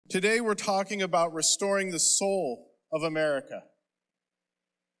Today we're talking about restoring the soul of America.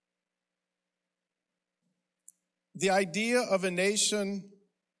 The idea of a nation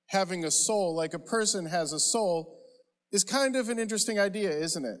having a soul, like a person has a soul, is kind of an interesting idea,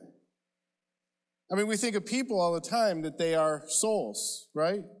 isn't it? I mean, we think of people all the time that they are souls,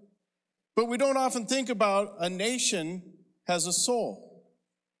 right? But we don't often think about a nation has a soul.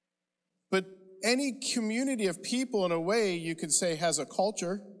 But any community of people, in a way, you could say, has a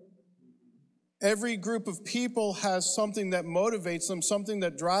culture. Every group of people has something that motivates them, something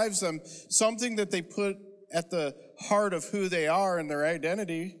that drives them, something that they put at the heart of who they are and their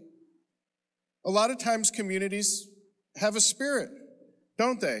identity. A lot of times communities have a spirit,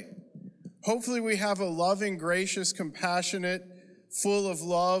 don't they? Hopefully we have a loving, gracious, compassionate, full of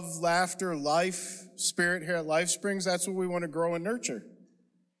love, laughter, life spirit here at Life Springs. That's what we want to grow and nurture.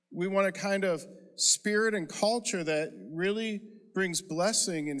 We want a kind of spirit and culture that really brings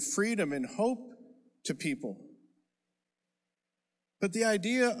blessing and freedom and hope to people. But the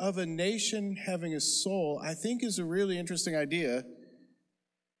idea of a nation having a soul, I think, is a really interesting idea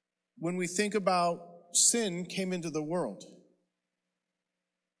when we think about sin came into the world.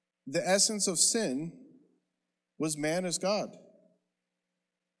 The essence of sin was man as God.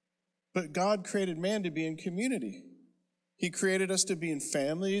 But God created man to be in community. He created us to be in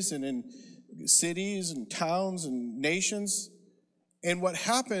families and in cities and towns and nations. And what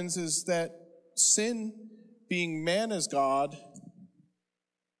happens is that sin, being man as God,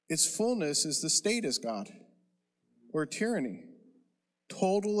 its fullness is the state as God, or tyranny,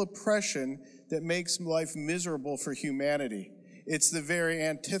 total oppression that makes life miserable for humanity. It's the very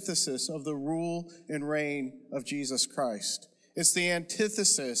antithesis of the rule and reign of Jesus Christ. It's the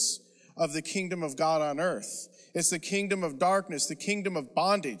antithesis of the kingdom of God on earth. It's the kingdom of darkness, the kingdom of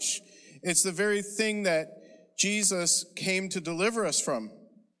bondage. It's the very thing that Jesus came to deliver us from.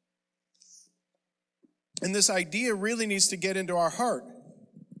 And this idea really needs to get into our heart.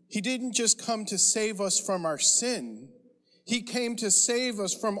 He didn't just come to save us from our sin. He came to save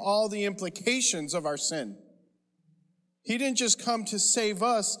us from all the implications of our sin. He didn't just come to save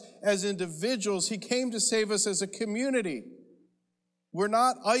us as individuals. He came to save us as a community. We're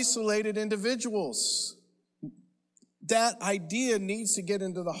not isolated individuals. That idea needs to get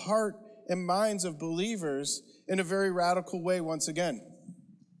into the heart and minds of believers in a very radical way once again.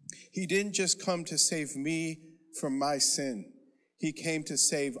 He didn't just come to save me from my sin. He came to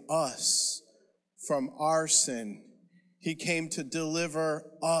save us from our sin. He came to deliver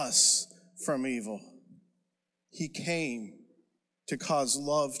us from evil. He came to cause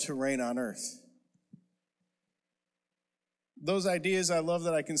love to reign on earth. Those ideas, I love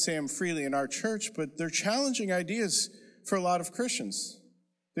that I can say them freely in our church, but they're challenging ideas for a lot of Christians.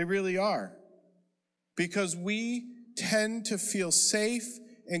 They really are. Because we tend to feel safe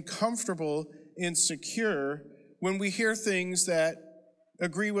and comfortable and secure when we hear things that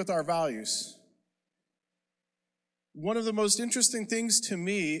agree with our values. One of the most interesting things to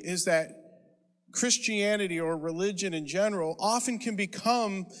me is that Christianity or religion in general often can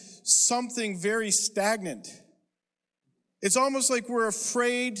become something very stagnant. It's almost like we're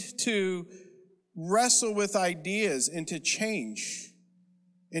afraid to wrestle with ideas and to change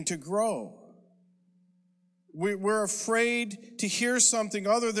and to grow. We're afraid to hear something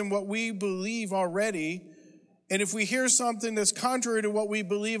other than what we believe already. And if we hear something that's contrary to what we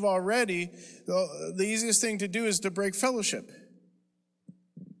believe already, the easiest thing to do is to break fellowship.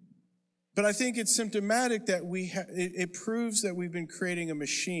 But I think it's symptomatic that it proves that we've been creating a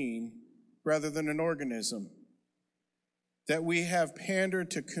machine rather than an organism. That we have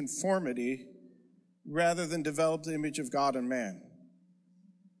pandered to conformity rather than developed the image of God in man.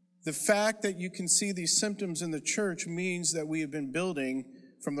 The fact that you can see these symptoms in the church means that we have been building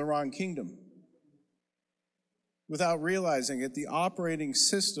from the wrong kingdom. Without realizing it, the operating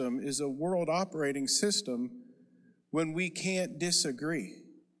system is a world operating system when we can't disagree.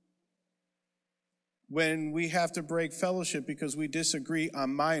 When we have to break fellowship because we disagree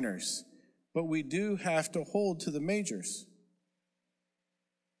on minors. But we do have to hold to the majors.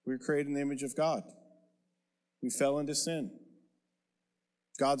 We're created in the image of God. We fell into sin.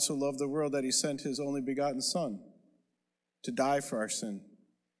 God so loved the world that he sent his only begotten Son to die for our sin.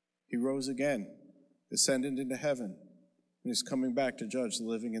 He rose again, ascended into heaven, and is coming back to judge the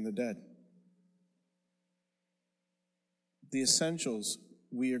living and the dead. The essentials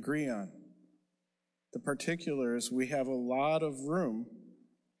we agree on. The particulars, we have a lot of room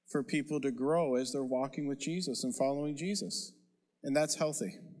for people to grow as they're walking with Jesus and following Jesus. And that's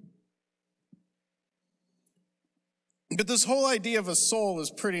healthy. But this whole idea of a soul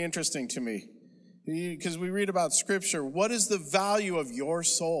is pretty interesting to me. Because we read about Scripture. What is the value of your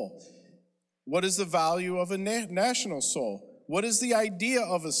soul? What is the value of a national soul? What is the idea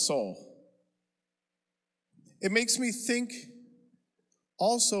of a soul? It makes me think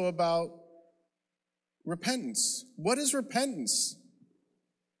also about repentance. What is repentance?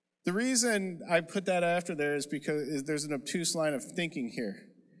 The reason I put that after there is because there's an obtuse line of thinking here.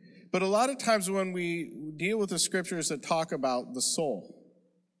 But a lot of times when we deal with the scriptures that talk about the soul,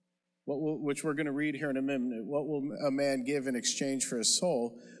 which we're going to read here in a minute, what will a man give in exchange for his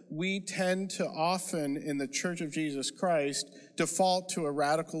soul? We tend to often, in the Church of Jesus Christ, default to a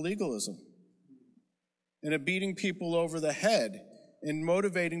radical legalism and a beating people over the head and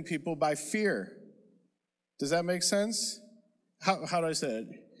motivating people by fear. Does that make sense? How do I say it?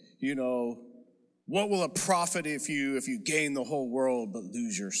 You know, what will it profit if you gain the whole world but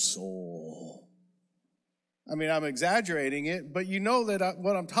lose your soul? I mean, I'm exaggerating it, but you know that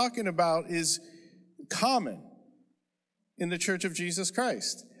what I'm talking about is common in the Church of Jesus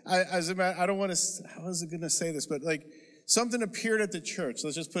Christ. I don't want to, how was I going to say this? But like something appeared at the church.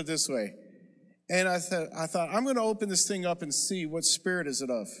 Let's just put it this way. And I thought, I'm going to open this thing up and see what spirit is it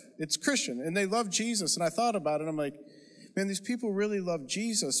of. It's Christian, and they love Jesus. And I thought about it, and I'm like, man, these people really love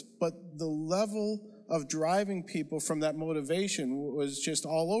Jesus, but the level of driving people from that motivation was just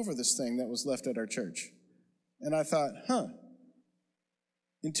all over this thing that was left at our church. And I thought,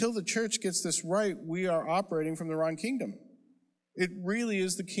 until the church gets this right, we are operating from the wrong kingdom. It really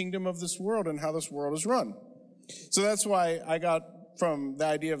is the kingdom of this world and how this world is run. So that's why I got from the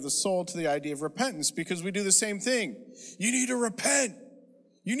idea of the soul to the idea of repentance, because we do the same thing. You need to repent.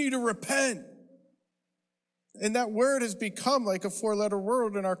 You need to repent. And that word has become like a four-letter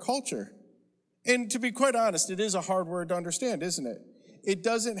word in our culture. And to be quite honest, it is a hard word to understand, isn't it? It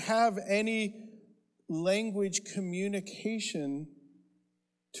doesn't have any language communication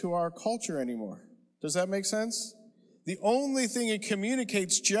to our culture anymore. Does that make sense? The only thing it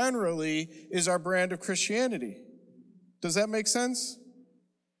communicates generally is our brand of Christianity. Does that make sense?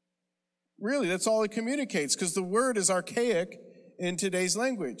 Really, that's all it communicates, because the word is archaic in today's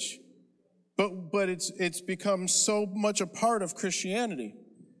language. But it's become so much a part of Christianity.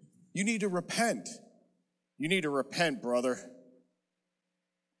 You need to repent. You need to repent, brother.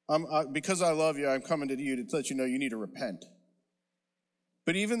 Because I love you, I'm coming to you to let you know you need to repent.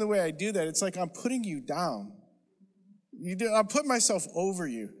 But even the way I do that, it's like I'm putting you down. I'm putting myself over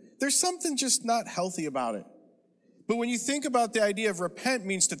you. There's something just not healthy about it. But when you think about the idea of repent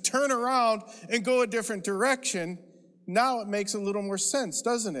means to turn around and go a different direction, now it makes a little more sense,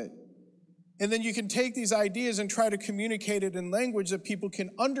 doesn't it? And then you can take these ideas and try to communicate it in language that people can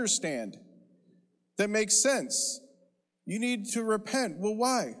understand, that makes sense. You need to repent. Well,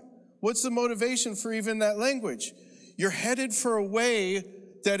 why? What's the motivation for even that language? You're headed for a way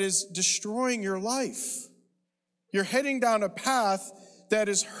that is destroying your life. You're heading down a path that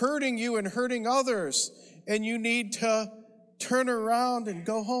is hurting you and hurting others, and you need to turn around and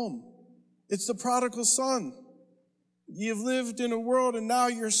go home. It's the prodigal son. You've lived in a world, and now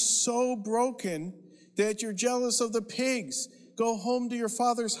you're so broken that you're jealous of the pigs. Go home to your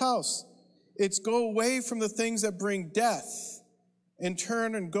father's house. It's go away from the things that bring death and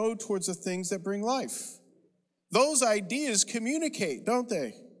turn and go towards the things that bring life. Those ideas communicate, don't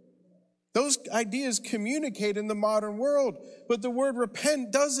they? Those ideas communicate in the modern world, but the word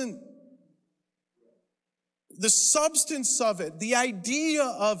repent doesn't. The substance of it, the idea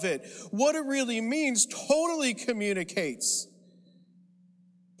of it, what it really means totally communicates.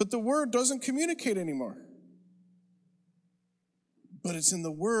 But the word doesn't communicate anymore. But it's in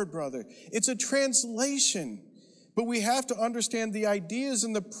the word, brother. It's a translation. But we have to understand the ideas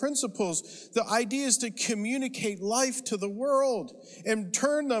and the principles. The idea is to communicate life to the world and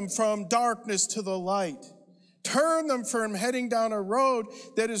turn them from darkness to the light. Turn them from heading down a road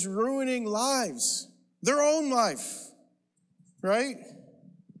that is ruining lives, their own life, right?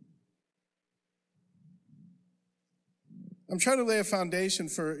 I'm trying to lay a foundation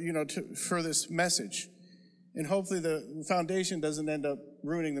for this message. And hopefully the foundation doesn't end up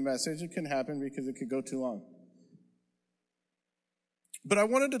ruining the message. It can happen because it could go too long. But I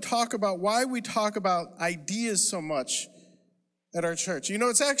wanted to talk about why we talk about ideas so much at our church.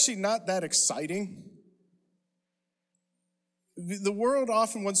 It's actually not that exciting. The world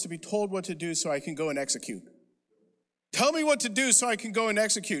often wants to be told what to do so I can go and execute. Tell me what to do so I can go and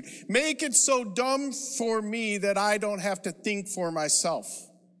execute. Make it so dumb for me that I don't have to think for myself.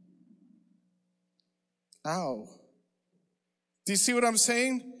 Ow. Do you see what I'm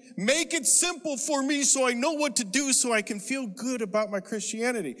saying? Make it simple for me so I know what to do so I can feel good about my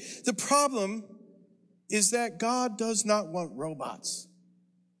Christianity. The problem is that God does not want robots.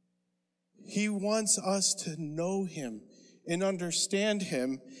 He wants us to know him and understand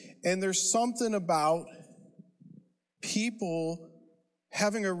him. And there's something about people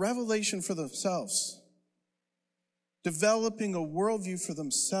having a revelation for themselves, developing a worldview for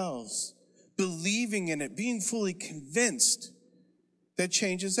themselves, believing in it, being fully convinced, that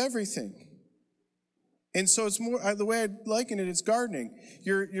changes everything. And so it's more, the way I liken it, it's gardening.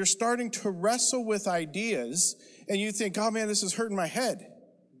 You're starting to wrestle with ideas, and you think, oh man, this is hurting my head.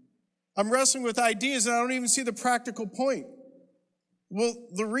 I'm wrestling with ideas, and I don't even see the practical point. Well,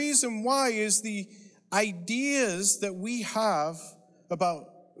 the reason why is the ideas that we have about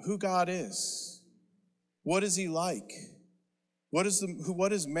who God is. What is he like? What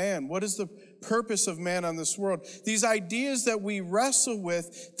is man? What is the purpose of man on this world? These ideas that we wrestle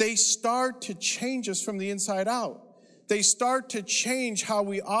with, they start to change us from the inside out. They start to change how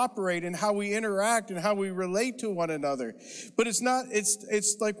we operate and how we interact and how we relate to one another. But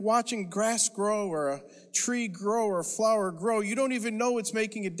it's like watching grass grow or a tree grow or a flower grow. You don't even know it's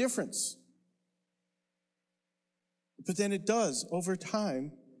making a difference. But then it does, over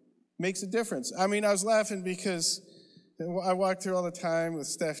time, makes a difference. I mean, I was laughing because I walk through all the time with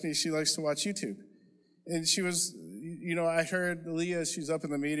Stephanie. She likes to watch YouTube. And she was, I heard Leah, she's up in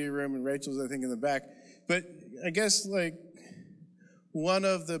the media room, and Rachel's, I think, in the back. But I guess, like, one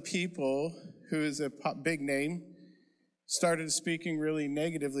of the people who is a big name started speaking really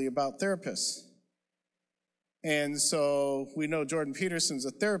negatively about therapists. And so we know Jordan Peterson's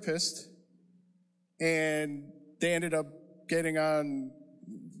a therapist, and they ended up getting on,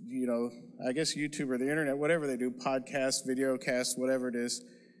 I guess YouTube or the internet, whatever they do, podcast, video cast, whatever it is,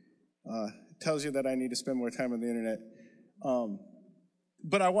 tells you that I need to spend more time on the internet.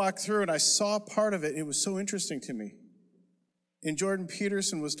 But I walked through and I saw part of it. It was so interesting to me. And Jordan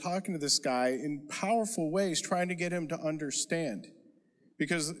Peterson was talking to this guy in powerful ways, trying to get him to understand.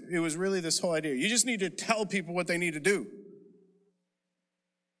 Because it was really this whole idea. You just need to tell people what they need to do.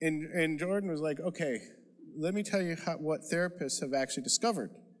 And Jordan was like, okay, let me tell you what therapists have actually discovered.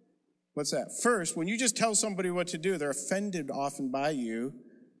 What's that? First, when you just tell somebody what to do, they're offended often by you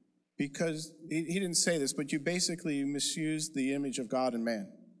because, he didn't say this, but you basically misuse the image of God and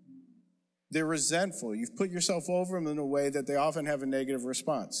man. They're resentful. You've put yourself over them in a way that they often have a negative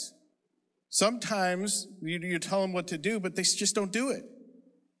response. Sometimes you tell them what to do, but they just don't do it.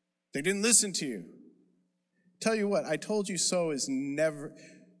 They didn't listen to you. Tell you what, I told you so is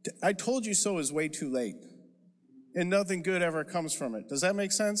way too late. And nothing good ever comes from it. Does that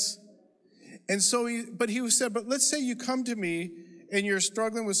make sense? And so he said, but let's say you come to me and you're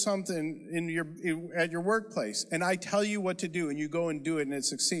struggling with something at your workplace, and I tell you what to do, and you go and do it, and it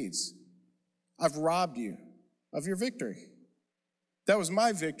succeeds. I've robbed you of your victory. That was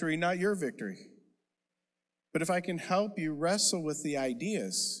my victory, not your victory. But if I can help you wrestle with the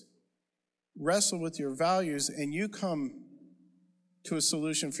ideas, wrestle with your values, and you come to a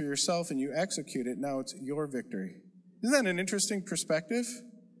solution for yourself and you execute it, now it's your victory. Isn't that an interesting perspective?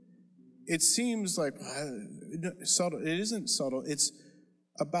 It seems like subtle. It isn't subtle. It's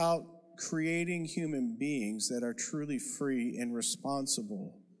about creating human beings that are truly free and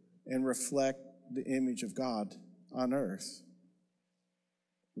responsible and reflect the image of God on earth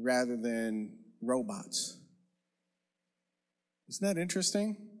rather than robots. Isn't that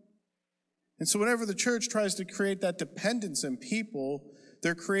interesting? And so whenever the church tries to create that dependence in people,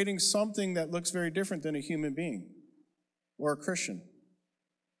 they're creating something that looks very different than a human being or a Christian.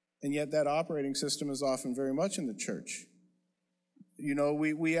 And yet that operating system is often very much in the church. We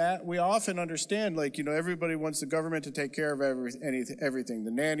often understand, everybody wants the government to take care of everything,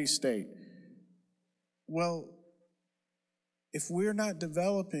 the nanny state. Well, if we're not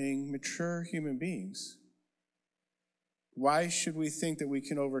developing mature human beings, why should we think that we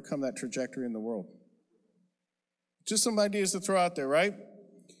can overcome that trajectory in the world? Just some ideas to throw out there, right?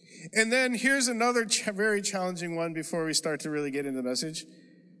 And then here's another very challenging one before we start to really get into the message.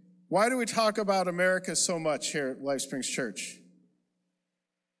 Why do we talk about America so much here at Life Springs Church?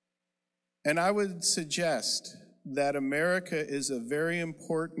 And I would suggest that America is a very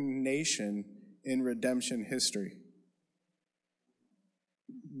important nation in redemption history.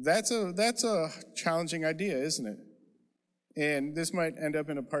 That's a challenging idea, isn't it? And this might end up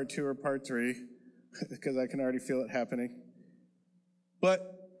in a part 2 or part 3, because I can already feel it happening. But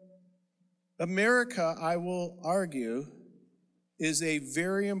America, I will argue, is a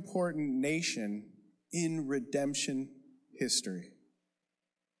very important nation in redemption history.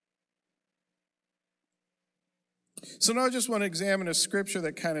 So now I just want to examine a scripture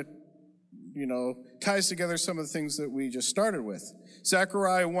that kind of, ties together some of the things that we just started with.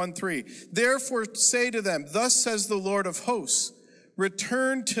 Zechariah 1:3. Therefore say to them, thus says the Lord of hosts,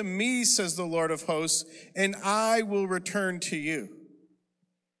 return to me, says the Lord of hosts, and I will return to you.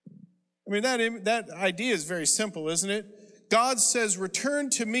 I mean, that idea is very simple, isn't it? God says, return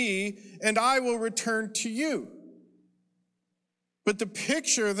to me, and I will return to you. But the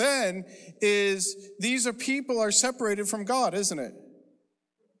picture then is these people are separated from God, isn't it?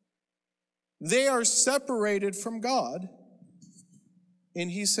 They are separated from God. And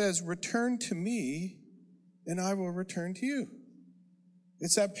he says, return to me, and I will return to you.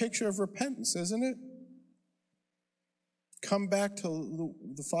 It's that picture of repentance, isn't it? Come back to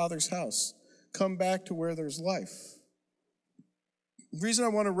the Father's house. Come back to where there's life. The reason I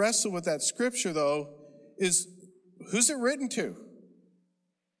want to wrestle with that scripture, though, is who's it written to?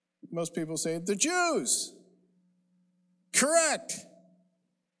 Most people say, the Jews. Correct.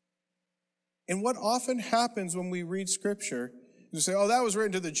 And what often happens when we read scripture, you say, oh, that was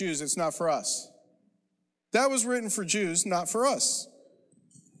written to the Jews, it's not for us. That was written for Jews, not for us.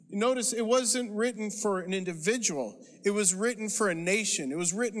 Notice it wasn't written for an individual. It was written for a nation. It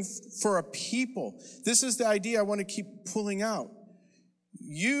was written for a people. This is the idea I want to keep pulling out.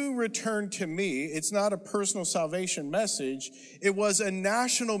 You return to me. It's not a personal salvation message. It was a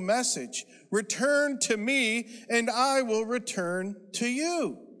national message. Return to me, and I will return to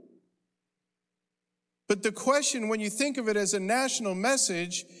you. But the question, when you think of it as a national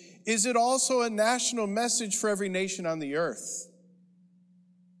message, is it also a national message for every nation on the earth?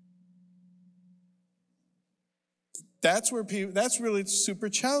 That's really super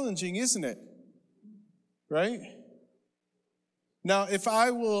challenging, isn't it? Right? Now,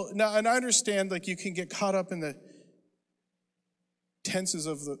 and I understand, like, you can get caught up in the tenses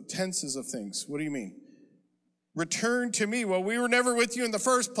of things. What do you mean? Return to me. Well, we were never with you in the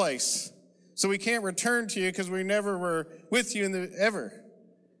first place. So we can't return to you because we never were with you ever.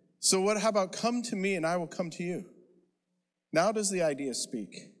 So how about come to me and I will come to you? Now does the idea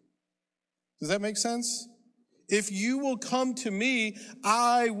speak? Does that make sense? If you will come to me,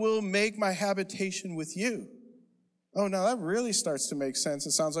 I will make my habitation with you. Oh, now that really starts to make sense.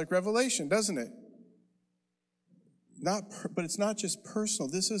 It sounds like Revelation, doesn't it? But it's not just personal.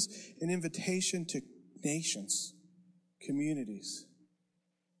 This is an invitation to nations, communities.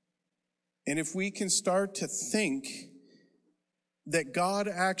 And if we can start to think that God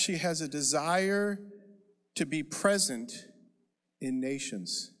actually has a desire to be present in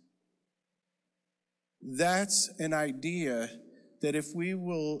nations, that's an idea that if we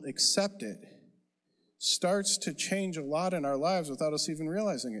will accept it, starts to change a lot in our lives without us even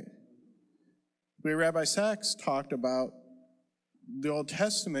realizing it. The way Rabbi Sachs talked about the Old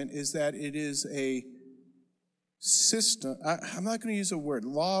Testament is that it is a system. I'm not going to use a word.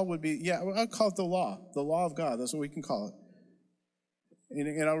 Law would be, I'll call it the law of God. That's what we can call it.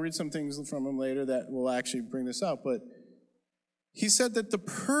 And I'll read some things from him later that will actually bring this out. But he said that the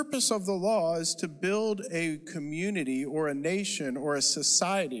purpose of the law is to build a community or a nation or a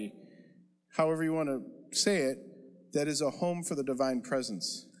society, however you want to say it, that is a home for the divine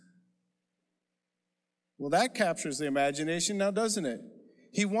presence. Well, that captures the imagination now, doesn't it?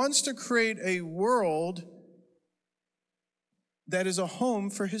 He wants to create a world that is a home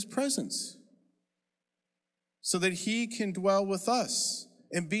for his presence so that he can dwell with us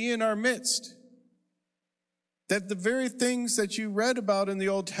and be in our midst. That the very things that you read about in the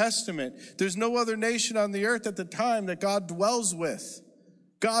Old Testament, there's no other nation on the earth at the time that God dwells with.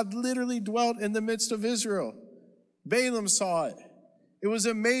 God literally dwelt in the midst of Israel. Balaam saw it. It was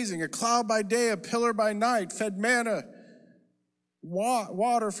amazing. A cloud by day, a pillar by night, fed manna,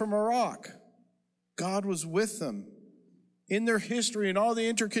 water from a rock. God was with them. In their history and all the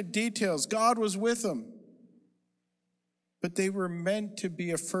intricate details, God was with them. But they were meant to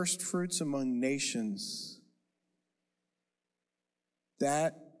be a first fruits among nations.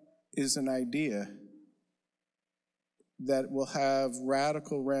 That is an idea that will have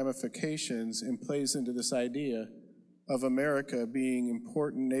radical ramifications and plays into this idea of America being an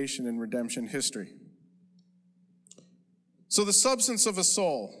important nation in redemption history. So the substance of a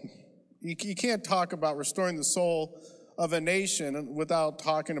soul. You can't talk about restoring the soul of a nation without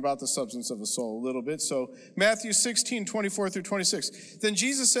talking about the substance of a soul a little bit. So Matthew 16, 24 through 26. Then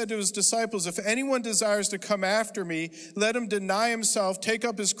Jesus said to his disciples, if anyone desires to come after me, let him deny himself, take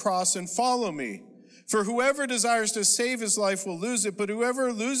up his cross, and follow me. For whoever desires to save his life will lose it, but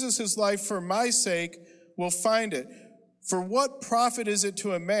whoever loses his life for my sake will find it. For what profit is it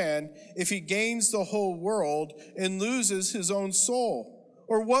to a man if he gains the whole world and loses his own soul?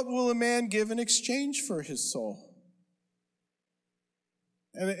 Or what will a man give in exchange for his soul?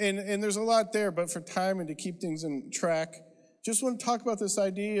 And there's a lot there, but for time and to keep things in track, just want to talk about this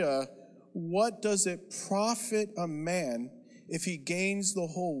idea. What does it profit a man if he gains the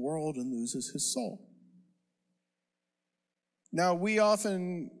whole world and loses his soul? Now, we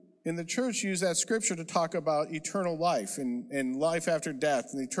often in the church use that scripture to talk about eternal life and life after death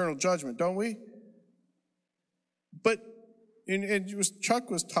and eternal judgment, don't we? But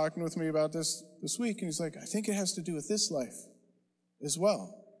Chuck was talking with me about this week, and he's like, I think it has to do with this life as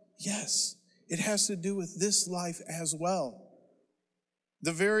well. Yes, it has to do with this life as well.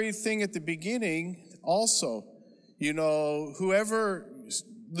 The very thing at the beginning also, whoever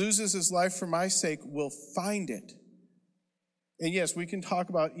loses his life for my sake will find it. And yes, we can talk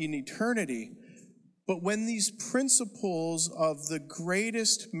about in eternity, but when these principles of the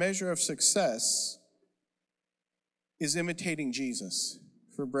greatest measure of success is imitating Jesus,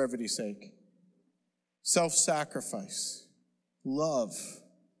 for brevity's sake, self-sacrifice, love,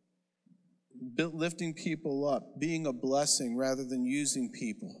 lifting people up, being a blessing rather than using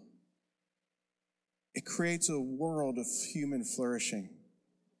people, it creates a world of human flourishing,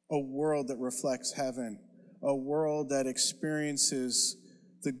 a world that reflects heaven, a world that experiences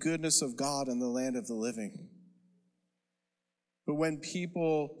the goodness of God in the land of the living. But when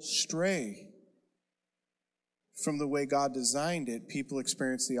people stray from the way God designed it, people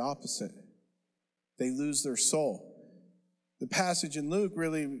experience the opposite. They lose their soul. The passage in Luke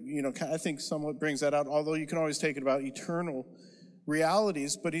really, I think somewhat brings that out, although you can always take it about eternal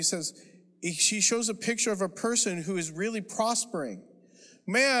realities. But she shows a picture of a person who is really prospering.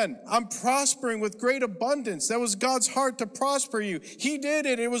 Man, I'm prospering with great abundance. That was God's heart to prosper you. He did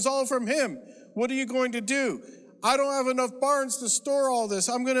it. It was all from him. What are you going to do? I don't have enough barns to store all this.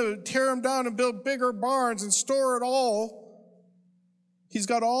 I'm going to tear them down and build bigger barns and store it all. He's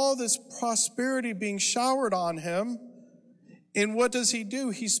got all this prosperity being showered on him. And what does he do?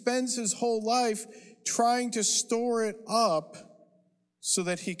 He spends his whole life trying to store it up so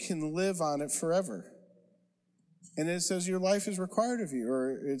that he can live on it forever. And it says your life is required of you,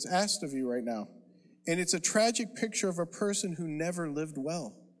 or it's asked of you right now. And it's a tragic picture of a person who never lived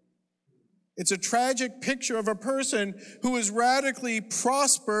well. It's a tragic picture of a person who was radically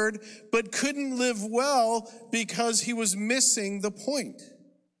prospered but couldn't live well because he was missing the point.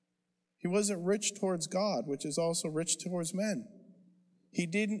 He wasn't rich towards God, which is also rich towards men. He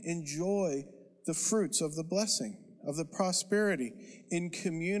didn't enjoy the fruits of the blessing, of the prosperity in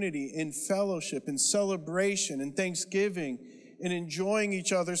community, in fellowship, in celebration, in thanksgiving, in enjoying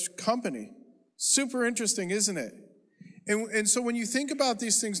each other's company. Super interesting, isn't it? And so when you think about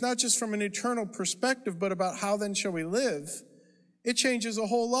these things, not just from an eternal perspective, but about how then shall we live, it changes a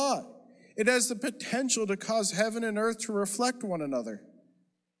whole lot. It has the potential to cause heaven and earth to reflect one another.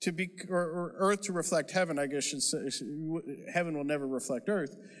 Or earth to reflect heaven, I guess should say. Heaven will never reflect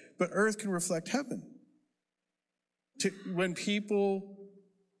earth, but earth can reflect heaven. When people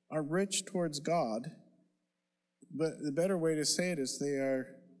are rich towards God, but the better way to say it is they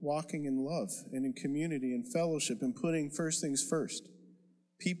are walking in love and in community and fellowship and putting first things first.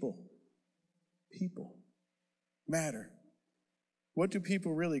 People matter. What do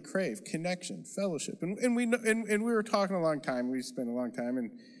people really crave? Connection, fellowship. And we were talking a long time. We spent a long time,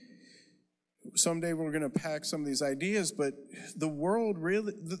 and someday we're going to pack some of these ideas, but the world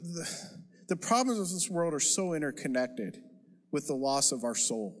really, the problems of this world are so interconnected with the loss of our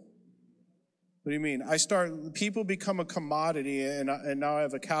soul. What do you mean? People become a commodity, and now I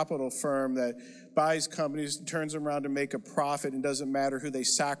have a capital firm that buys companies, turns them around to make a profit, and doesn't matter who they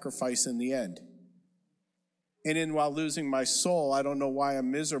sacrifice in the end. And while losing my soul, I don't know why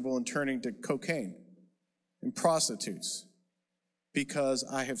I'm miserable and turning to cocaine and prostitutes. Because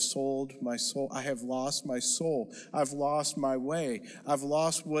I have sold my soul. I have lost my soul. I've lost my way. I've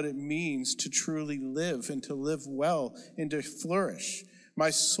lost what it means to truly live and to live well and to flourish. My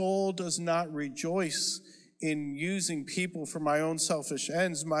soul does not rejoice in using people for my own selfish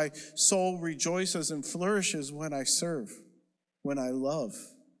ends. My soul rejoices and flourishes when I serve, when I love,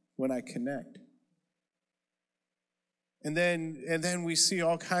 when I connect. And then we see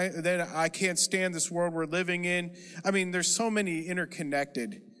all kinds, then I can't stand this world we're living in. I mean, there's so many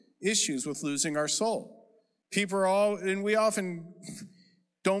interconnected issues with losing our soul. And we often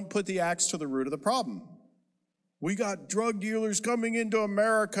don't put the axe to the root of the problem. We got drug dealers coming into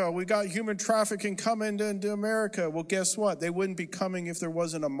America. We got human trafficking coming into America. Well, guess what? They wouldn't be coming if there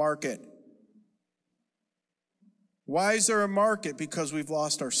wasn't a market. Why is there a market? Because we've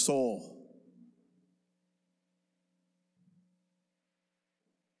lost our soul.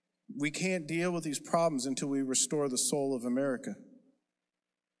 We can't deal with these problems until we restore the soul of America.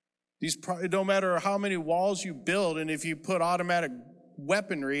 It don't matter how many walls you build, and if you put automatic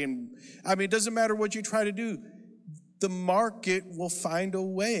weaponry, it doesn't matter what you try to do. the market will find a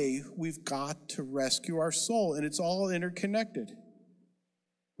way. We've got to rescue our soul, and it's all interconnected.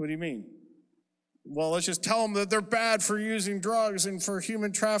 What do you mean? Well, let's just tell them that they're bad for using drugs and for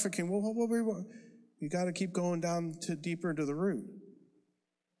human trafficking. Well, you got to keep going down to deeper into the root.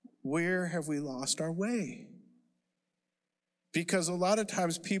 Where have we lost our way? Because a lot of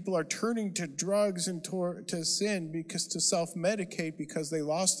times people are turning to drugs and to sin because to self-medicate because they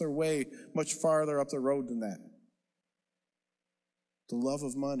lost their way much farther up the road than that. The love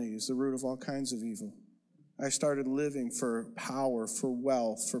of money is the root of all kinds of evil. I started living for power, for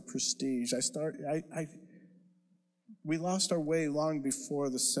wealth, for prestige. We lost our way long before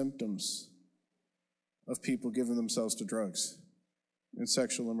the symptoms of people giving themselves to drugs and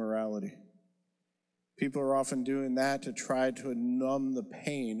sexual immorality. People are often doing that to try to numb the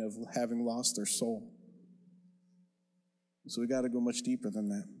pain of having lost their soul. So we got to go much deeper than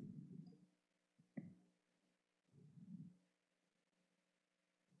that.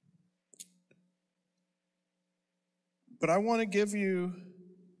 But I want to give you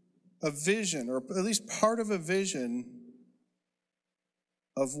a vision, or at least part of a vision,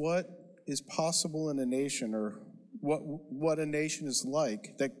 of what is possible in a nation, or what a nation is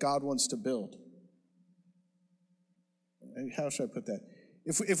like that God wants to build. How should I put that?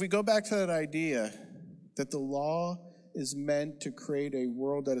 If we go back to that idea that the law is meant to create a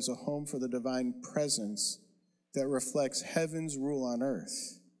world that is a home for the divine presence that reflects heaven's rule on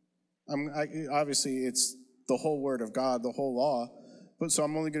earth. Obviously, it's the whole word of God, the whole law, but so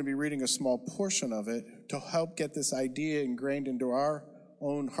I'm only going to be reading a small portion of it to help get this idea ingrained into our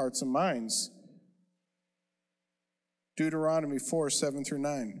own hearts and minds. Deuteronomy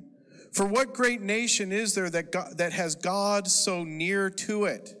 4:7-9. For what great nation is there that has God so near to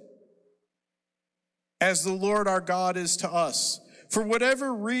it, as the Lord our God is to us, for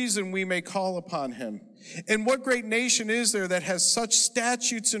whatever reason we may call upon him? And what great nation is there that has such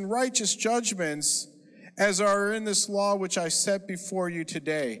statutes and righteous judgments as are in this law which I set before you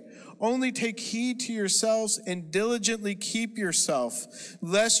today? Only take heed to yourselves and diligently keep yourself,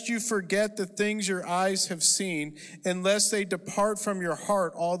 lest you forget the things your eyes have seen, and lest they depart from your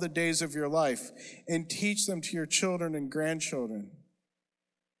heart all the days of your life, and teach them to your children and grandchildren.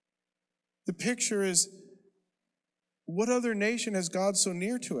 The picture is, what other nation has God so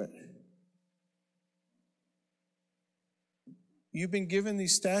near to it? You've been given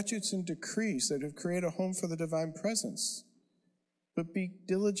these statutes and decrees that have created a home for the divine presence. But be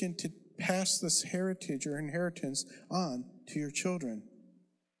diligent to pass this heritage or inheritance on to your children,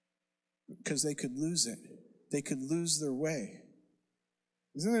 because they could lose it. They could lose their way.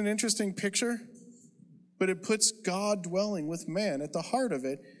 Isn't it an interesting picture? But it puts God dwelling with man at the heart of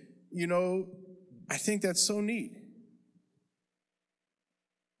it. You know, I think that's so neat.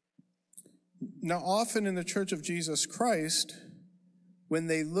 Now, often in the Church of Jesus Christ, when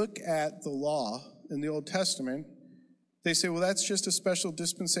they look at the law in the Old Testament, they say, well, that's just a special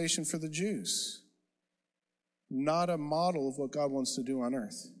dispensation for the Jews, not a model of what God wants to do on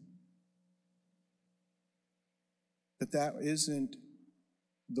earth. But that isn't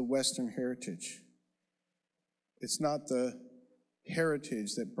the Western heritage. It's not the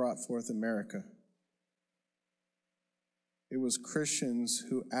heritage that brought forth America. It was Christians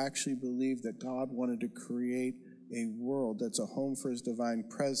who actually believed that God wanted to create a world that's a home for his divine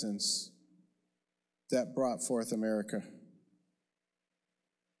presence that brought forth America.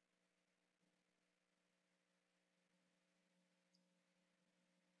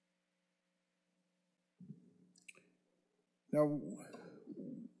 Now,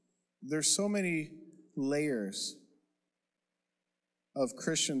 there's so many layers of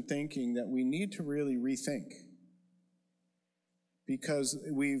Christian thinking that we need to really rethink, because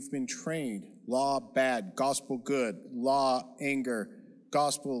we've been trained, law bad, gospel good, law anger,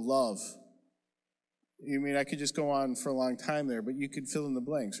 gospel love. I mean, I could just go on for a long time there, but you could fill in the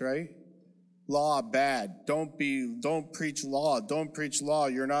blanks, right? Law bad, don't preach law, don't preach law,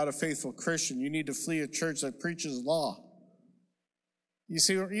 you're not a faithful Christian, you need to flee a church that preaches law. You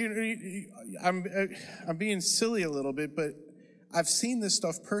see, I'm being silly a little bit, but I've seen this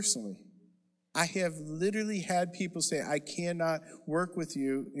stuff personally. I have literally had people say, I cannot work with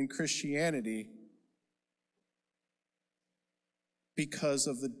you in Christianity because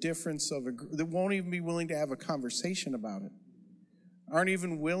of the difference of they won't even be willing to have a conversation about it. Aren't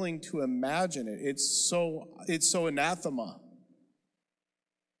even willing to imagine it. It's so anathema.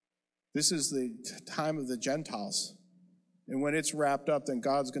 This is the time of the Gentiles. And when it's wrapped up, then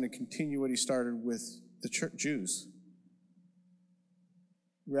God's going to continue what he started with the Jews.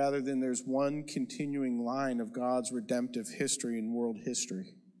 Rather than there's one continuing line of God's redemptive history and world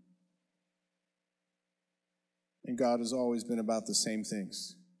history. and God has always been about the same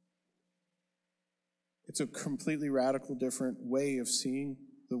things. It's a completely radical different way of seeing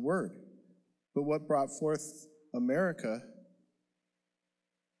the word. But what brought forth America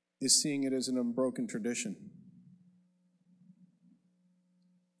is seeing it as an unbroken tradition.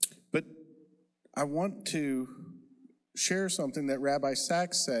 But I want to share something that Rabbi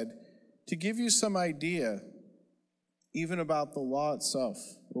Sachs said to give you some idea even about the law itself,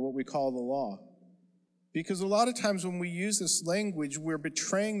 or what we call the law. Because a lot of times when we use this language, we're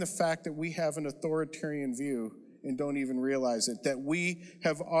betraying the fact that we have an authoritarian view and don't even realize it, that we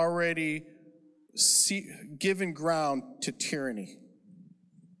have already given ground to tyranny.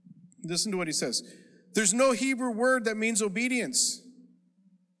 Listen to what he says. There's no Hebrew word that means obedience.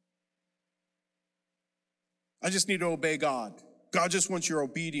 I just need to obey God. God just wants your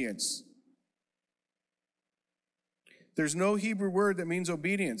obedience. There's no Hebrew word that means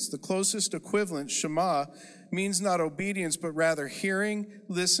obedience. The closest equivalent, Shema, means not obedience, but rather hearing,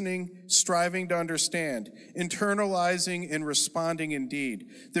 listening, striving to understand, internalizing, and responding in deed.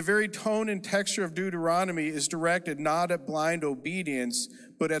 The very tone and texture of Deuteronomy is directed not at blind obedience,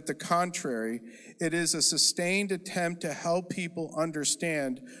 but at the contrary. It is a sustained attempt to help people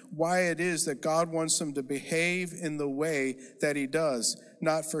understand why it is that God wants them to behave in the way that he does,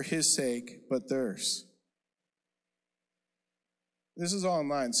 not for his sake, but theirs. This is all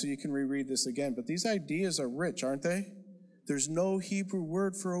online, so you can reread this again. But these ideas are rich, aren't they? There's no Hebrew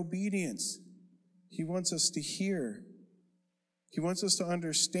word for obedience. He wants us to hear. He wants us to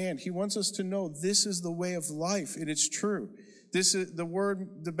understand. He wants us to know this is the way of life, and it's true. This is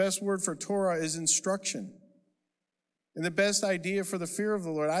the best word for Torah is instruction. And the best idea for the fear of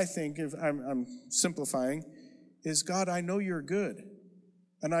the Lord, I think, if I'm simplifying, is God, I know you're good.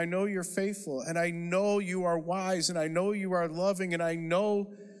 And I know you're faithful, and I know you are wise, and I know you are loving, and I know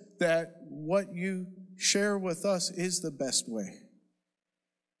that what you share with us is the best way.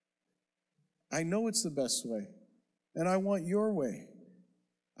 I know it's the best way, and I want your way.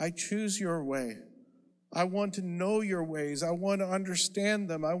 I choose your way. I want to know your ways. I want to understand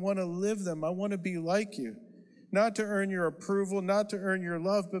them. I want to live them. I want to be like you. Not to earn your approval, not to earn your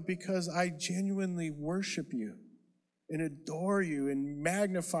love, but because I genuinely worship you and adore you and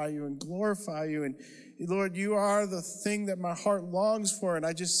magnify you and glorify you. And Lord, you are the thing that my heart longs for. And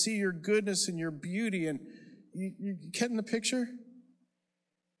I just see your goodness and your beauty. And you getting the picture?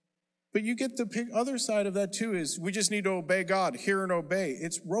 But you get the other side of that too, is we just need to obey God, hear and obey.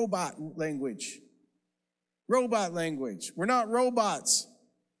 It's robot language. Robot language. We're not robots.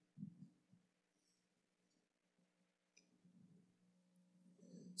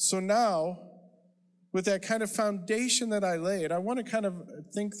 So now, with that kind of foundation that I laid, I want to kind of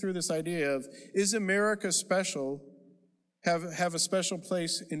think through this idea of, is America special, have a special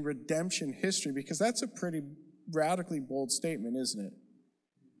place in redemption history? Because that's a pretty radically bold statement, isn't it?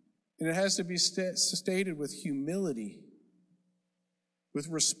 And it has to be stated with humility, with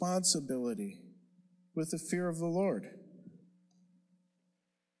responsibility, with the fear of the Lord.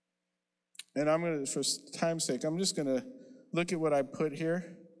 And I'm going to, for time's sake, I'm just going to look at what I put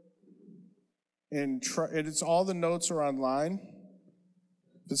here. And it's all the notes are online.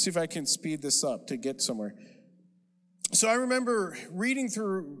 Let's see if I can speed this up to get somewhere. So I remember reading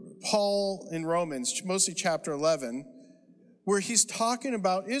through Paul in Romans, mostly chapter 11, where he's talking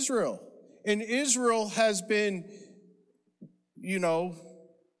about Israel. And Israel has been,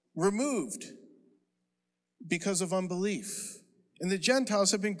 removed because of unbelief. And the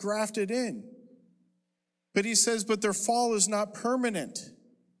Gentiles have been grafted in. But he says, but their fall is not permanent.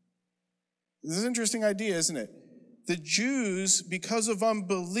 This is an interesting idea, isn't it? The Jews, because of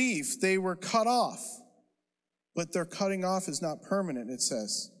unbelief, they were cut off. But their cutting off is not permanent, it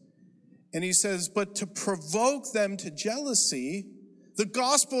says. And he says, but to provoke them to jealousy, the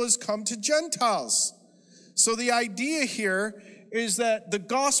gospel has come to Gentiles. So the idea here is that the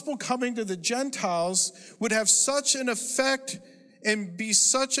gospel coming to the Gentiles would have such an effect and be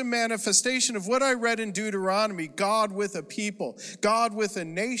such a manifestation of what I read in Deuteronomy, God with a people, God with a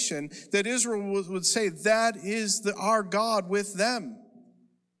nation, that Israel would say that is our God with them.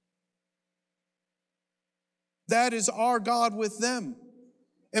 That is our God with them.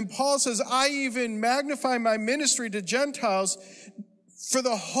 And Paul says, I even magnify my ministry to Gentiles for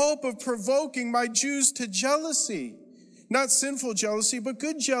the hope of provoking my Jews to jealousy. Not sinful jealousy, but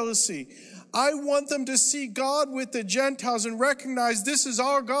good jealousy. I want them to see God with the Gentiles and recognize this is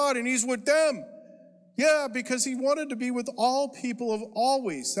our God and he's with them. Yeah, because he wanted to be with all people of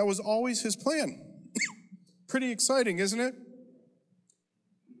always. That was always his plan. Pretty exciting, isn't it?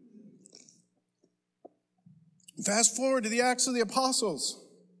 Fast forward to the Acts of the Apostles.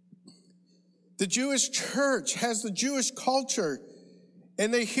 The Jewish church has the Jewish culture,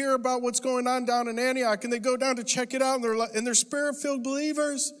 and they hear about what's going on down in Antioch, and they go down to check it out, and they're spirit-filled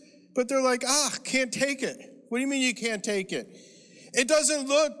believers, but they're like, can't take it. What do you mean you can't take it? It doesn't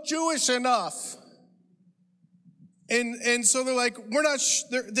look Jewish enough. And so they're like,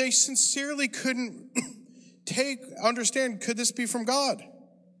 they sincerely couldn't understand, could this be from God?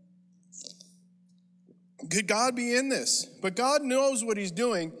 Could God be in this? But God knows what he's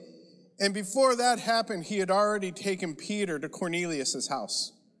doing. And before that happened, he had already taken Peter to Cornelius'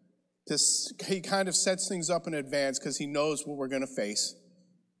 house. He kind of sets things up in advance because he knows what we're going to face.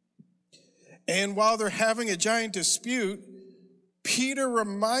 And while they're having a giant dispute, Peter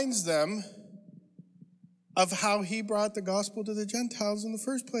reminds them of how he brought the gospel to the Gentiles in the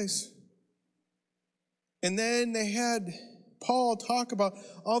first place. And then they had Paul talk about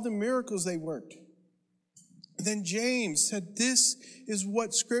all the miracles they worked. And then James said, this is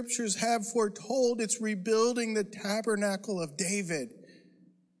what scriptures have foretold. It's rebuilding the tabernacle of David.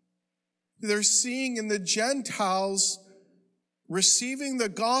 They're seeing in the Gentiles receiving the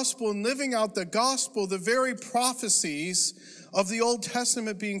gospel and living out the gospel, the very prophecies of the Old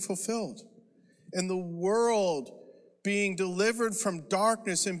Testament being fulfilled. And the world being delivered from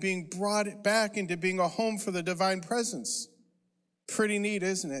darkness and being brought back into being a home for the divine presence. Pretty neat,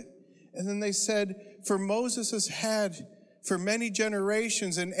 isn't it? And then they said, for Moses has had for many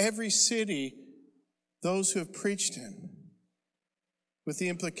generations in every city those who have preached him. With the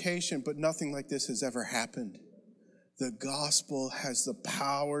implication, but nothing like this has ever happened. The gospel has the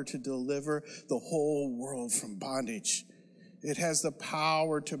power to deliver the whole world from bondage. It has the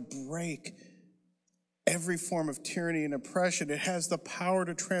power to break every form of tyranny and oppression. It has the power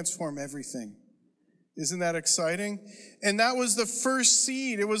to transform everything. Isn't that exciting? And that was the first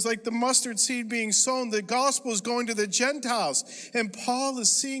seed. It was like the mustard seed being sown. The gospel is going to the Gentiles. And Paul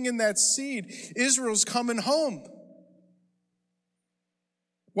is seeing in that seed, Israel's coming home.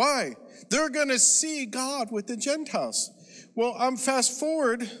 Why? They're going to see God with the Gentiles. Well, fast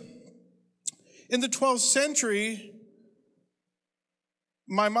forward. In the 12th century,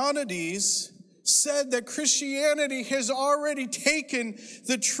 Maimonides said that Christianity has already taken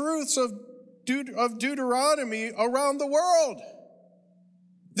the truths of Deuteronomy around the world.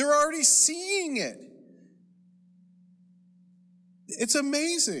 They're already seeing it. It's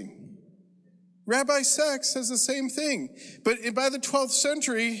amazing. Rabbi Sachs says the same thing. But by the 12th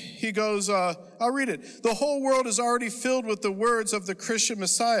century, he goes, I'll read it. The whole world is already filled with the words of the Christian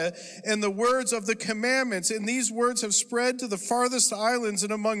Messiah and the words of the commandments. And these words have spread to the farthest islands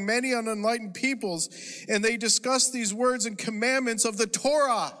and among many unenlightened peoples. And they discuss these words and commandments of the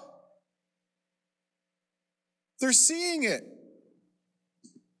Torah. They're seeing it.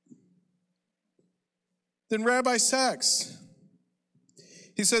 Then Rabbi Sachs,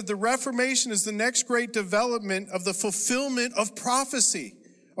 he said, the Reformation is the next great development of the fulfillment of prophecy.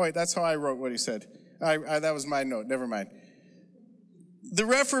 Oh, wait, that's how I wrote what he said. That was my note. Never mind. The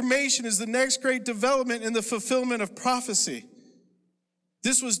Reformation is the next great development in the fulfillment of prophecy.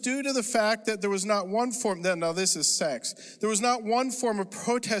 This was due to the fact that there was not one form, now this is sex. There was not one form of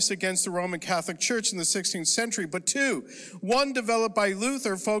protest against the Roman Catholic Church in the 16th century, but two. One developed by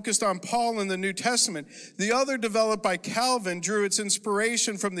Luther focused on Paul in the New Testament. The other developed by Calvin drew its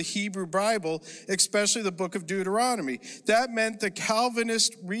inspiration from the Hebrew Bible, especially the book of Deuteronomy. That meant the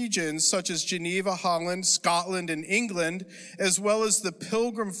Calvinist regions such as Geneva, Holland, Scotland, and England, as well as the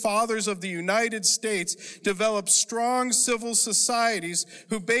Pilgrim Fathers of the United States, developed strong civil societies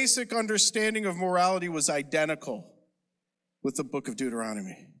whose basic understanding of morality was identical with the book of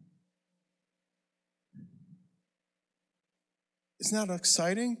Deuteronomy. Isn't that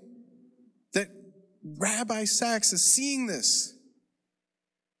exciting? That Rabbi Sachs is seeing this.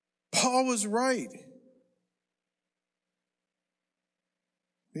 Paul was right.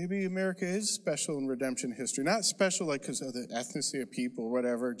 Maybe America is special in redemption history. Not special like because of the ethnicity of people or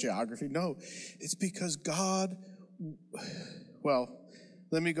whatever, geography. No, it's because God, well,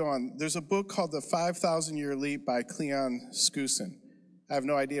 let me go on. There's a book called The 5,000-Year Leap by Cleon Skousen. I have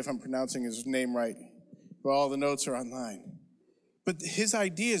no idea if I'm pronouncing his name right, but all the notes are online. But his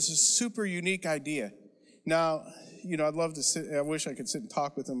idea is a super unique idea. Now, I'd love to sit, I wish I could sit and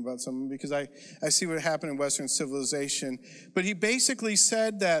talk with him about something because I see what happened in Western civilization. But he basically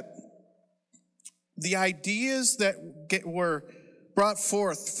said that the ideas that were brought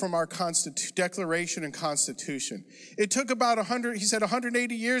forth from our Declaration and Constitution. It took about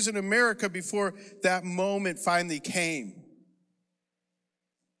 180 years in America before that moment finally came.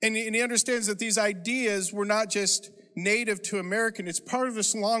 And he understands that these ideas were not just native to American, it's part of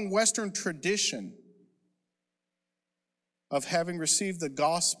this long Western tradition of having received the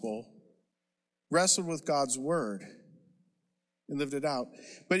gospel wrestled with God's word and lived it out.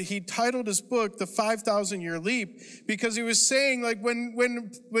 But he titled his book The 5,000-Year Leap because he was saying, like, when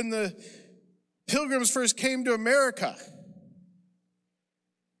the Pilgrims first came to America,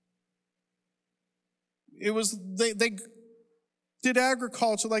 it was they did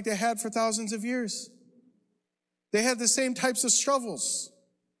agriculture like they had for thousands of years. They had the same types of struggles.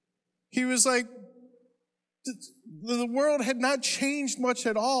 He was like, the world had not changed much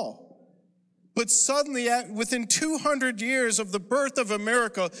at all. But suddenly, within 200 years of the birth of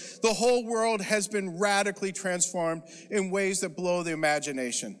America, the whole world has been radically transformed in ways that blow the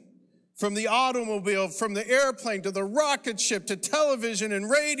imagination. From the automobile, from the airplane, to the rocket ship, to television and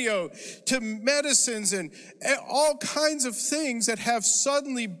radio, to medicines and all kinds of things that have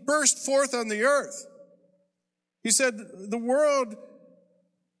suddenly burst forth on the earth. He said the world,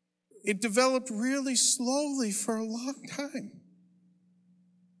 it developed really slowly for a long time.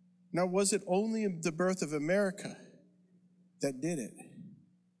 Now, was it only the birth of America that did it?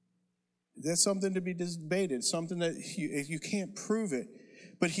 That's something to be debated, something that you can't prove it.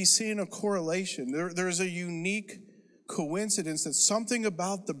 But he's seeing a correlation. There's a unique coincidence that something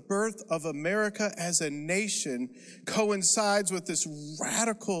about the birth of America as a nation coincides with this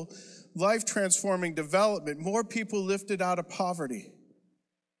radical, life-transforming development. More people lifted out of poverty.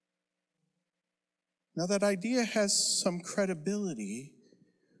 Now, that idea has some credibility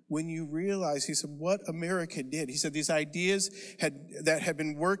when you realize, he said, what America did. He said these ideas that had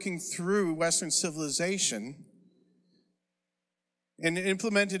been working through Western civilization and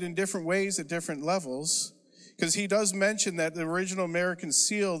implemented in different ways at different levels, because he does mention that the original American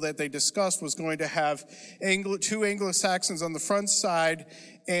seal that they discussed was going to have two Anglo-Saxons on the front side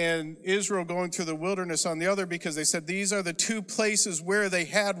and Israel going through the wilderness on the other, because they said these are the two places where they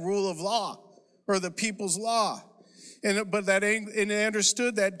had rule of law, or the people's law. And they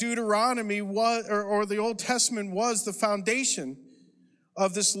understood that Deuteronomy was, or the Old Testament was the foundation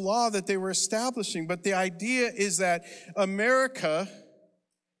of this law that they were establishing. But the idea is that America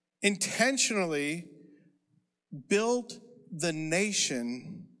intentionally built the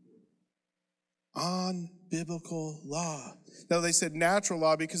nation on biblical law. Now, they said natural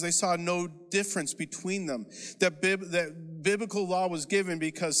law because they saw no difference between them. That biblical law was given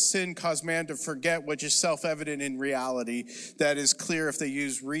because sin caused man to forget, which is self-evident in reality. That is clear if they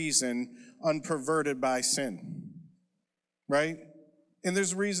use reason, unperverted by sin. Right? And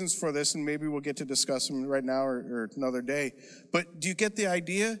there's reasons for this, and maybe we'll get to discuss them right now or another day. But do you get the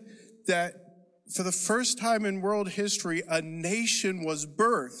idea that for the first time in world history, a nation was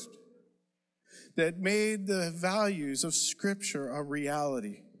birthed that made the values of Scripture a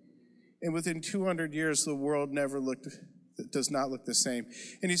reality? And within 200 years, the world does not look the same.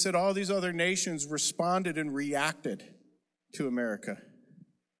 And he said all these other nations responded and reacted to America.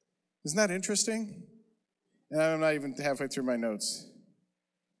 Isn't that interesting? And I'm not even halfway through my notes.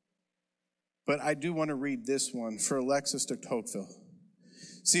 But I do want to read this one for Alexis de Tocqueville.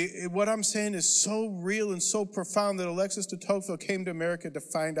 See, what I'm saying is so real and so profound that Alexis de Tocqueville came to America to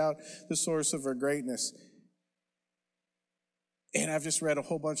find out the source of her greatness. And I've just read a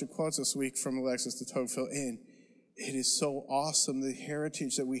whole bunch of quotes this week from Alexis de Tocqueville, and it is so awesome, the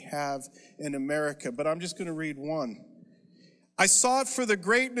heritage that we have in America. But I'm just going to read one. I sought for the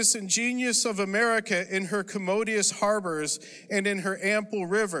greatness and genius of America in her commodious harbors and in her ample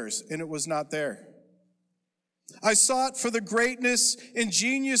rivers, and it was not there. I sought for the greatness and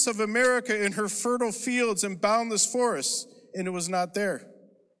genius of America in her fertile fields and boundless forests, and it was not there.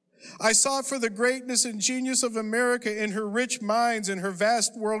 I sought for the greatness and genius of America in her rich mines and her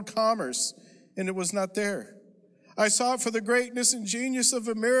vast world commerce, and it was not there. I sought for the greatness and genius of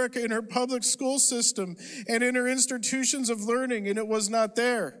America in her public school system and in her institutions of learning, and it was not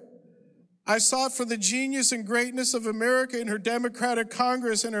there. I sought for the genius and greatness of America in her democratic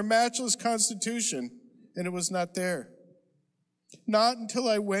Congress and her matchless Constitution, and it was not there. Not until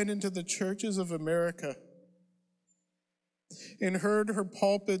I went into the churches of America and heard her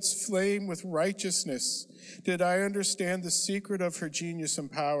pulpits flame with righteousness did I understand the secret of her genius and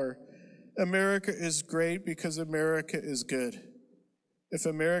power. America is great because America is good. If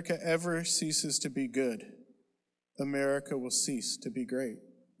America ever ceases to be good, America will cease to be great.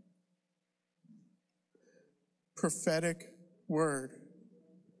 Prophetic word.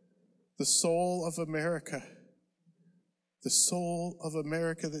 The soul of America. The soul of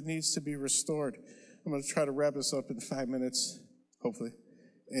America that needs to be restored. I'm going to try to wrap this up in 5 minutes, hopefully,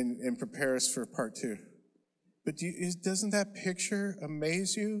 and prepare us for part 2. But doesn't that picture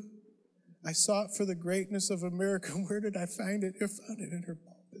amaze you? I sought for the greatness of America. Where did I find it? I found it in her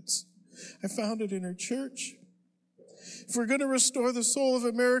pulpits. I found it in her church. If we're going to restore the soul of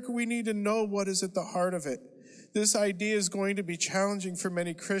America, we need to know what is at the heart of it. This idea is going to be challenging for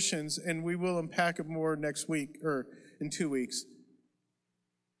many Christians, and we will unpack it more next week, or in 2 weeks.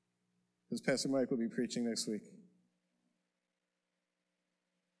 Because Pastor Mike will be preaching next week.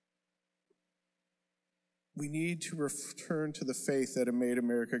 We need to return to the faith that had made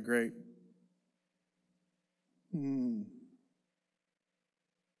America great. You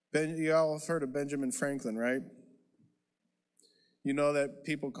all have heard of Benjamin Franklin, right? You know that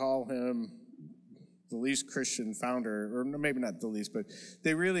people call him the least Christian founder, or maybe not the least, but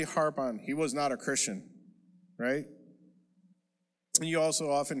they really harp on he was not a Christian, right? And you also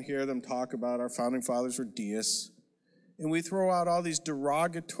often hear them talk about our founding fathers were deists. And we throw out all these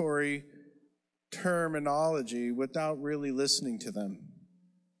derogatory terminology without really listening to them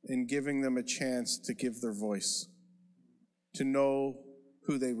and giving them a chance to give their voice, to know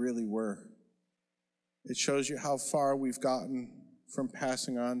who they really were. It shows you how far we've gotten from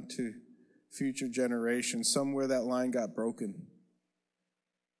passing on to future generations. Somewhere that line got broken.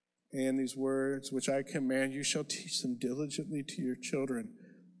 And these words, which I command, you shall teach them diligently to your children,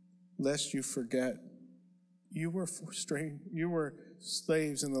 lest you forget. You were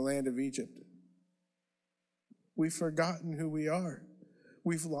slaves in the land of Egypt. We've forgotten who we are.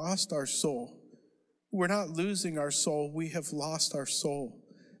 We've lost our soul. We're not losing our soul. We have lost our soul.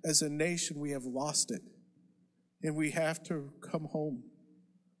 As a nation, we have lost it. And we have to come home.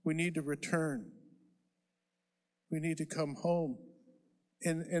 We need to return. We need to come home.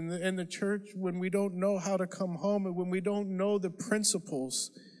 And the church, when we don't know how to come home, and when we don't know the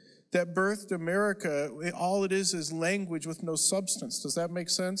principles that birthed America, all it is language with no substance. Does that make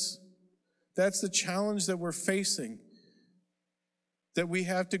sense? That's the challenge that we're facing. That we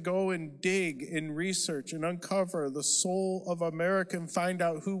have to go and dig and research and uncover the soul of America and find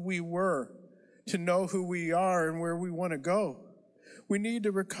out who we were, to know who we are and where we want to go. We need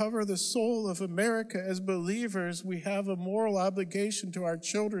to recover the soul of America. As believers, we have a moral obligation to our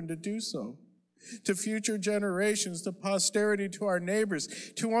children to do so, to future generations, to posterity, to our neighbors,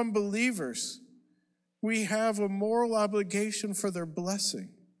 to unbelievers. We have a moral obligation for their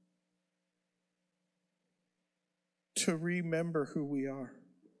blessing, to remember who we are,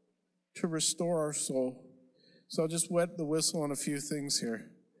 to restore our soul. So I'll just wet the whistle on a few things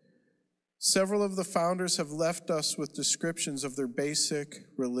here. Several of the founders have left us with descriptions of their basic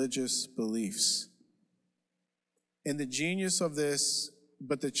religious beliefs. And the genius of this,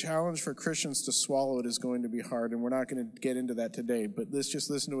 but the challenge for Christians to swallow it, is going to be hard, and we're not going to get into that today, but let's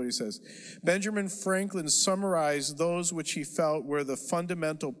just listen to what he says. Benjamin Franklin summarized those which he felt were the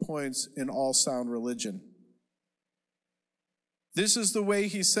fundamental points in all sound religion. This is the way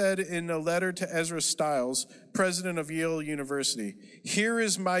he said in a letter to Ezra Stiles, president of Yale University. Here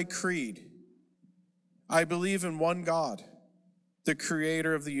is my creed. I believe in one God, the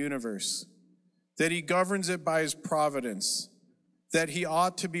creator of the universe, that he governs it by his providence, that he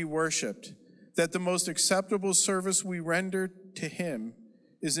ought to be worshiped, that the most acceptable service we render to him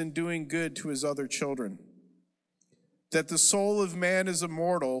is in doing good to his other children, that the soul of man is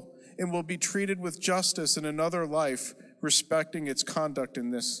immortal and will be treated with justice in another life, respecting its conduct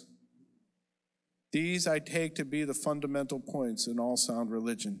in this. These I take to be the fundamental points in all sound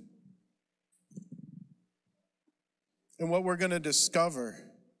religion. And what we're going to discover,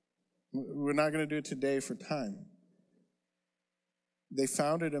 we're not going to do it today for time. They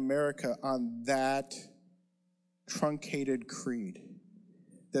founded America on that truncated creed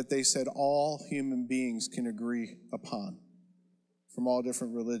that they said all human beings can agree upon, from all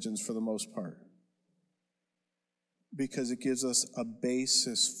different religions for the most part. Because it gives us a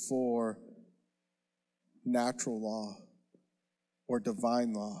basis for natural law or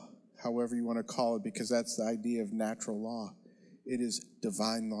divine law, however you want to call it, because that's the idea of natural law. It is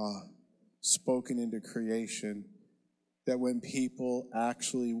divine law spoken into creation, that when people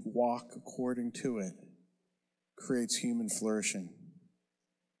actually walk according to it, creates human flourishing.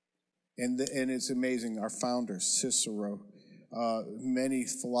 And it's amazing. Our founders, Cicero, many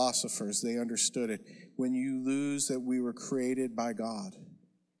philosophers, they understood it. When you lose that we were created by God,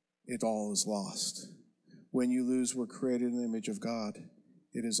 it all is lost. When you lose we're created in the image of God,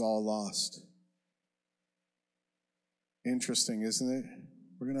 it is all lost. Interesting, isn't it?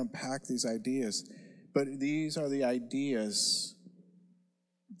 We're going to unpack these ideas. But these are the ideas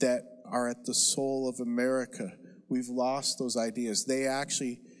that are at the soul of America. We've lost those ideas. They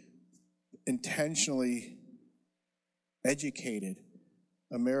actually intentionally educated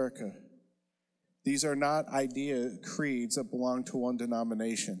America. These are not creeds that belong to one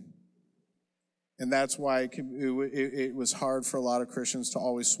denomination. And that's why it was hard for a lot of Christians to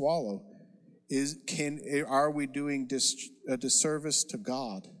always swallow. Are we doing a disservice to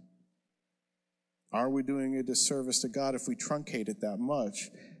God? Are we doing a disservice to God if we truncate it that much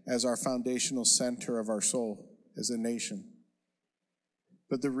as our foundational center of our soul as a nation?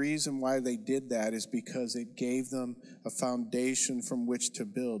 But the reason why they did that is because it gave them a foundation from which to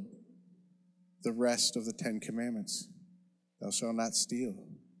build the rest of the 10 Commandments. Thou shalt not steal.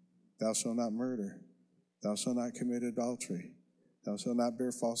 Thou shalt not murder. Thou shalt not commit adultery. Thou shalt not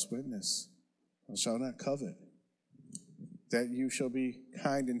bear false witness. Thou shalt not covet. That you shall be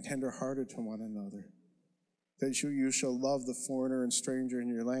kind and tender-hearted to one another. That you shall love the foreigner and stranger in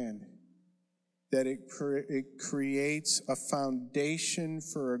your land. That it creates a foundation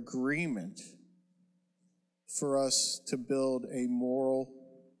for agreement for us to build a moral,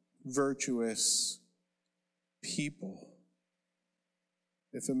 virtuous people.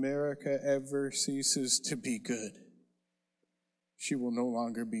 If America ever ceases to be good, she will no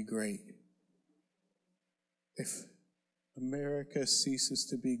longer be great. If America ceases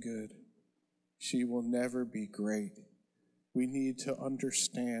to be good, she will never be great. We need to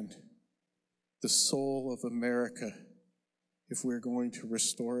understand the soul of America if we're going to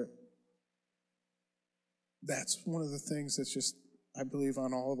restore it. That's one of the things that's just, I believe,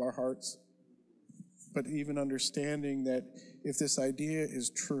 on all of our hearts. But even understanding that if this idea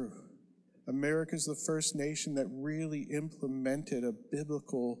is true, America is the first nation that really implemented a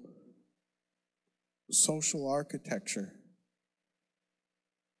biblical social architecture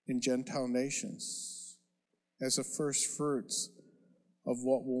in Gentile nations as the first fruits of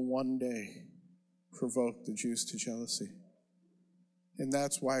what will one day provoke the Jews to jealousy. And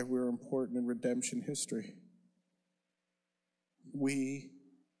that's why we're important in redemption history. We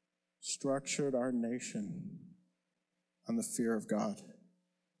structured our nation on the fear of God.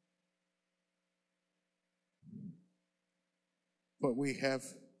 But we have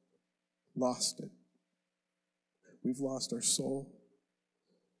lost it. We've lost our soul.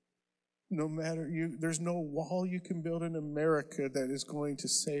 No matter there's no wall you can build in America that is going to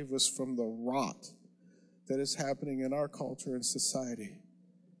save us from the rot that is happening in our culture and society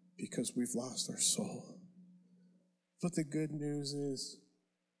because we've lost our soul. But the good news is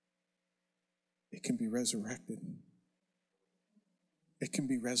it can be resurrected. It can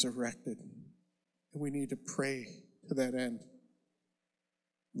be resurrected. And we need to pray to that end.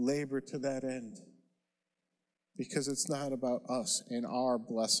 Labor to that end. Because it's not about us and our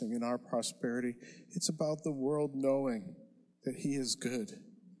blessing and our prosperity. It's about the world knowing that He is good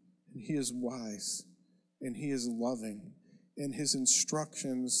and He is wise and He is loving and His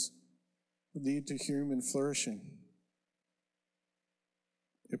instructions lead to human flourishing.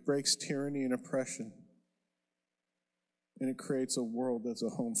 It breaks tyranny and oppression, and it creates a world that's a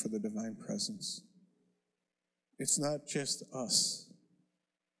home for the divine presence. It's not just us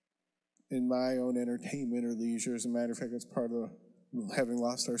in my own entertainment or leisure. As a matter of fact, it's part of having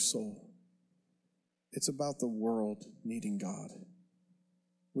lost our soul. It's about the world needing God.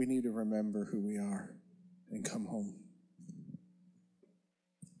 We need to remember who we are and come home.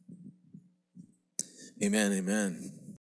 Amen, amen.